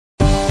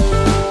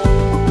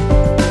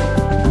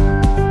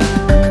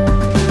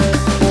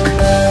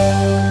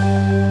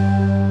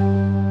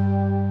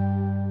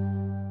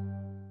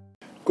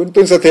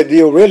Kuntun Sathit, do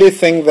you really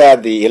think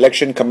that the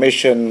Election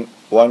Commission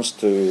wants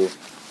to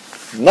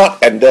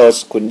not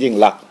endorse Kun Ying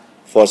Lak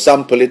for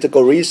some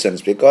political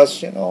reasons?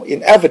 Because,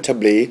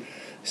 inevitably,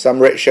 some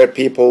red shirt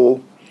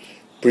people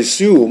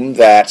presume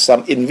that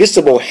some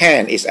invisible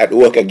hand is at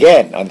work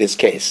again on this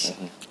case.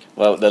 Mm-hmm.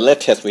 Well, the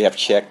latest we have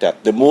checked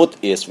that the mood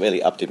is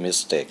very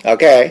optimistic.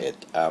 Okay.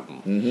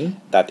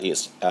 That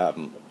is,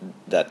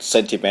 that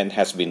sentiment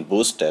has been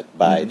boosted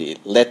by the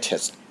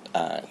latest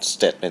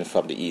statement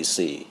from the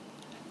EC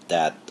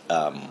that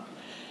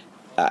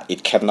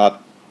it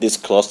cannot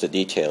disclose the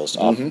details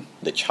of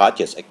the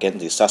charges against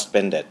the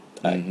suspended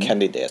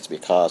candidates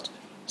because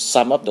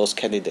some of those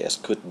candidates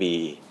could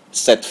be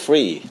set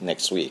free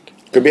next week.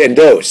 Could be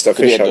endorsed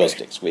officially. Could be endorsed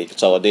next week.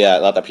 So there are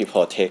a lot of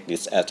people take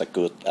this as a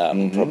good,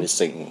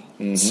 promising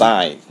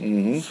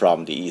sign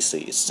from the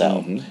EC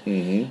itself.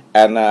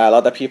 And a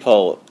lot of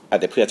people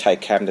at the Pheu Thai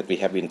camp that we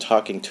have been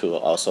talking to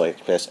also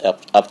express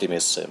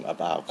optimism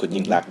about Kun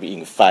Ying Lak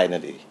being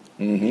finally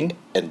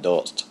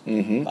endorsed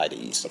by the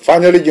EC.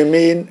 Finally, you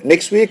mean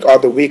next week or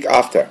the week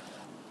after?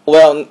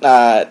 Well,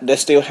 they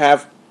still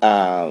have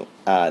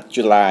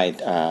July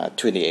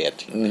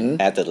 28th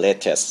as the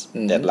latest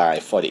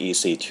deadline for the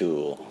EC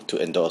to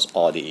endorse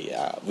all the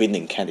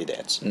winning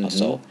candidates.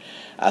 Also,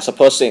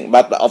 supposing,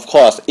 but of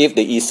course, if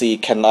the EC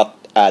cannot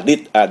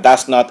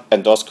does not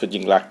endorse Kun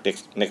Ying Lak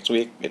next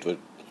week, it would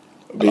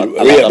be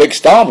a big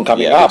storm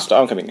coming up. Big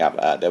storm coming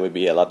up. There will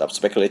be a lot of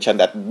speculation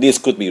that this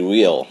could be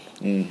real.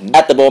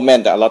 At the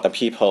moment, a lot of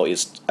people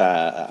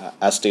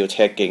are still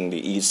taking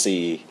the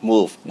EC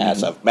move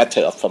as a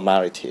matter of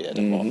formality at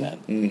the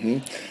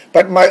moment.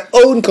 But my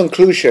own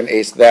conclusion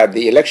is that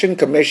the Election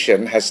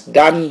Commission has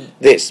done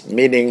this,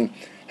 meaning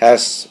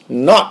has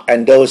not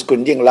endorsed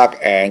Kun Ying Lak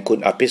and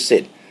Kun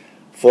Apisit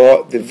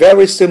for the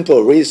very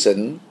simple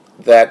reason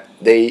that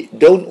they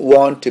don't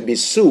want to be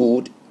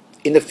sued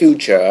in the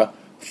future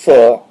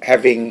for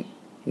having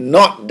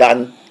not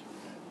done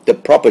the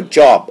proper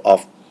job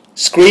of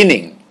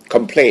screening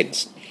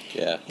complaints.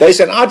 There is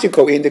an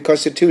article in the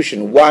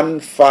Constitution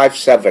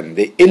 157,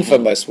 the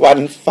infamous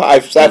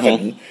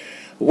 157,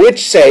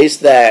 which says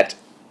that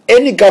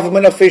any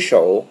government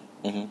official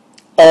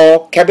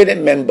or cabinet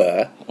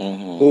member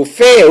who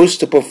fails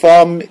to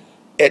perform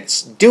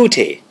its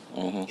duty,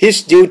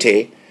 his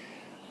duty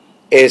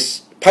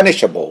is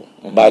punishable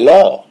by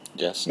law.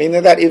 Yes.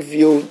 Meaning that if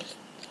you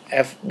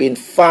have been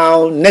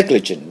found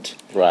negligent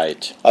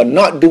or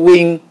not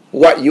doing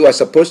what you are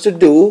supposed to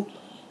do,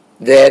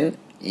 then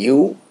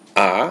you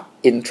are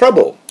in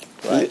trouble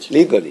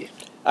legally.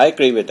 I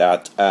agree with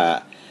that.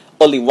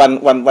 Only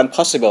one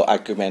possible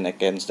argument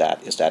against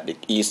that is that the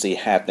EC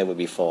had never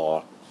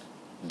before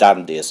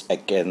done this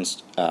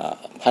against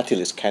party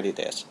list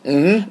candidates.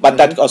 But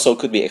that also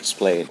could be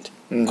explained.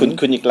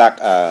 Kun Ying Lak,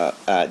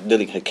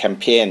 during her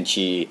campaign,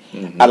 she,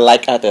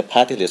 unlike other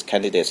party list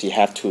candidates, she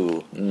had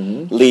to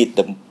lead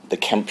the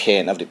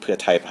campaign of the Pheu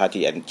Thai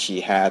party, and she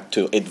had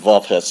to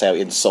involve herself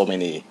in so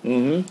many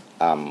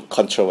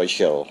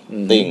controversial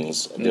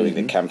things during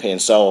the campaign.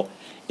 So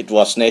it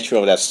was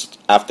natural that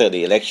after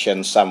the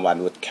election,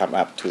 someone would come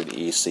up to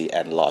the EC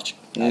and lodge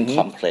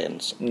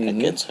complaints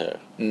against her.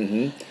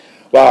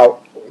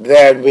 Well,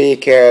 then we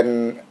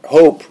can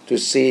hope to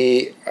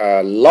see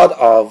a lot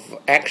of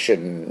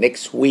action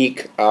next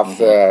week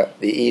after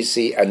the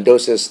EC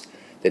endorses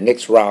the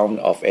next round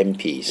of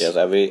MPs. Yes,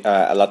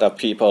 a lot of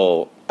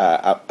people,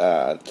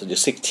 the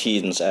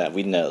 16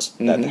 winners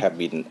that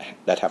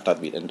have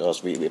not been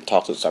endorsed, we've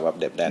talked to some of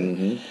them.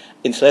 Then,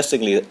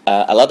 interestingly,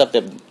 a lot of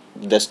them,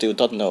 they still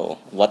don't know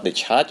what the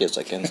charges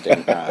against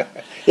them are.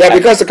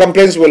 Because the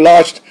complaints were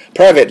lodged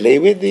privately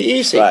with the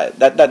EC. Right.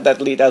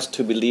 That leads us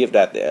to believe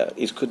that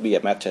it could be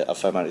a matter of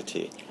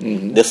formality.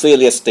 The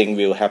serious thing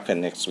will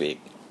happen next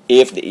week.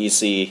 If the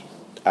EC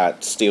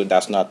still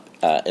does not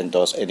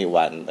endorse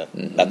anyone,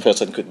 that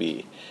person could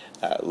be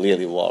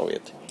really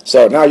worried.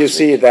 So now you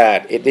see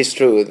that it is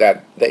true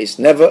that there is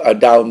never a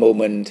dull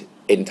moment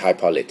in Thai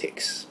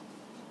politics.